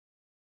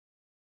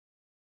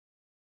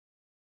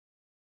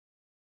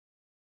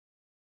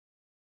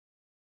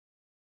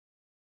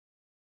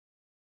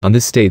On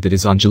this day, that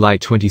is on July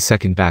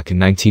 22nd back in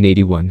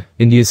 1981,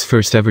 India's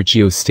first ever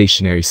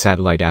geostationary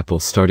satellite Apple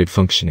started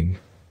functioning.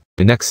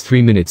 The next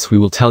 3 minutes we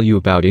will tell you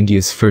about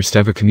India's first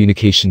ever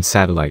communication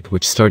satellite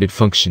which started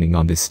functioning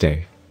on this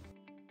day.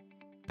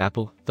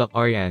 Apple, the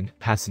Ariane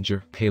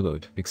passenger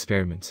payload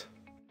experiment.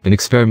 An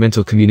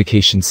experimental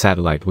communication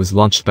satellite was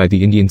launched by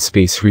the Indian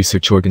Space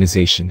Research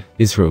Organisation,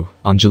 ISRO,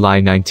 on July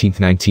 19,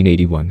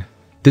 1981.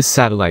 This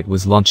satellite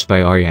was launched by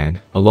Ariane,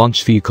 a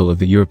launch vehicle of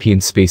the European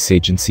Space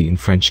Agency in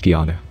French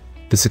Guiana.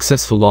 The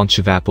successful launch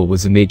of Apple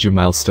was a major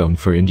milestone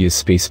for India's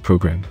space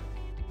program.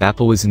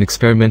 Apple was an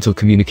experimental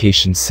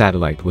communications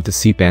satellite with a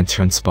C-band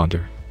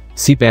transponder.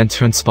 C-band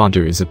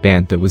transponder is a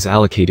band that was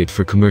allocated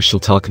for commercial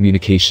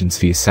telecommunications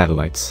via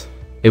satellites.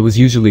 It was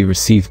usually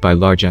received by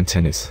large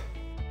antennas.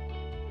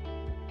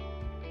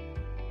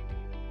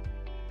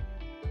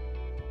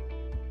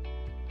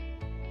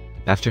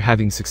 After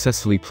having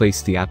successfully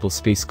placed the Apple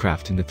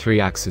spacecraft in the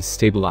 3-axis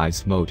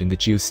stabilized mode in the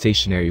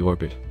geostationary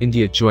orbit,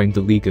 India joined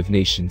the League of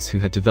Nations who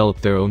had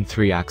developed their own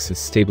 3-axis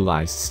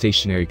stabilized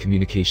stationary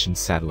communications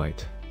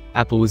satellite.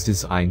 Apple was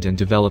designed and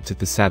developed at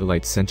the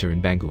Satellite Center in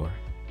Bangalore.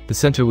 The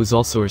center was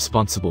also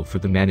responsible for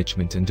the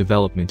management and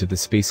development of the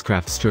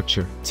spacecraft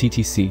structure,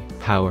 TTC,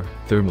 power,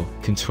 thermal,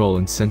 control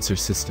and sensor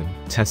system,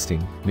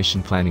 testing,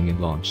 mission planning and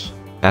launch.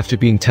 After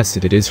being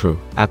tested at ISRO,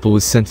 Apple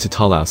was sent to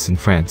Toulouse in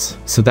France,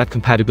 so that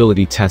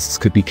compatibility tests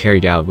could be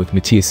carried out with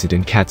Mathiasat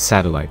and CAT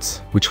satellites,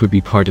 which would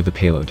be part of the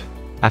payload.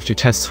 After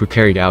tests were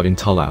carried out in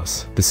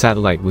Toulouse, the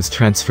satellite was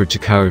transferred to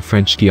Cahors,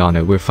 French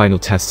Guiana where final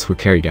tests were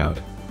carried out.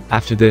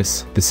 After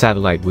this, the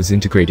satellite was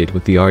integrated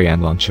with the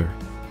Ariane launcher.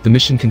 The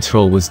mission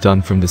control was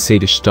done from the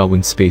Satish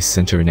Dhawan Space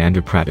Center in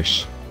Andhra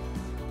Pradesh.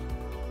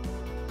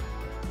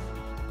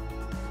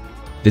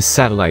 This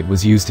satellite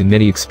was used in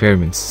many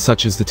experiments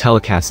such as the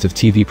telecast of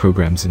TV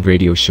programs and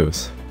radio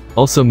shows.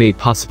 Also made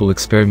possible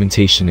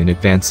experimentation in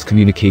advanced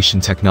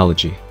communication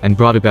technology, and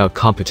brought about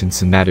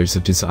competence in matters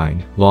of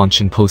design,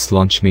 launch and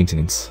post-launch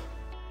maintenance.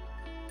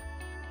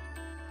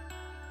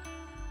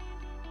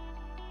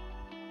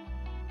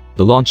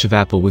 The launch of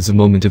Apple was a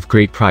moment of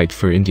great pride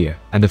for India,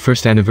 and the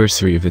first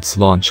anniversary of its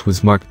launch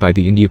was marked by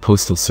the India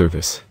Postal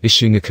Service,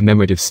 issuing a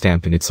commemorative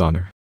stamp in its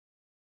honor.